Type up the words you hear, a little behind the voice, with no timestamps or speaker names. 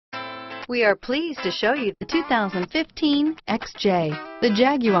We are pleased to show you the 2015 XJ. The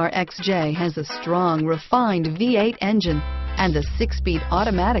Jaguar XJ has a strong, refined V8 engine, and the 6-speed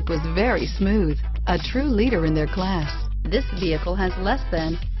automatic was very smooth, a true leader in their class. This vehicle has less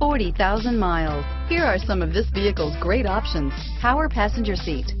than 40,000 miles. Here are some of this vehicle's great options: power passenger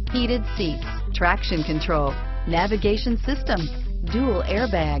seat, heated seats, traction control, navigation system, dual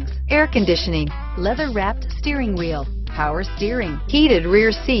airbags, air conditioning, leather-wrapped steering wheel, power steering, heated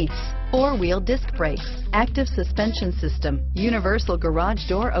rear seats, 4-wheel disc brakes, active suspension system, universal garage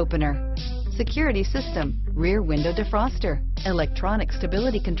door opener, security system, rear window defroster, electronic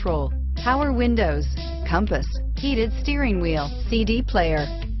stability control, power windows, compass, heated steering wheel, CD player.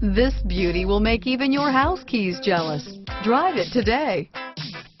 This beauty will make even your house keys jealous. Drive it today.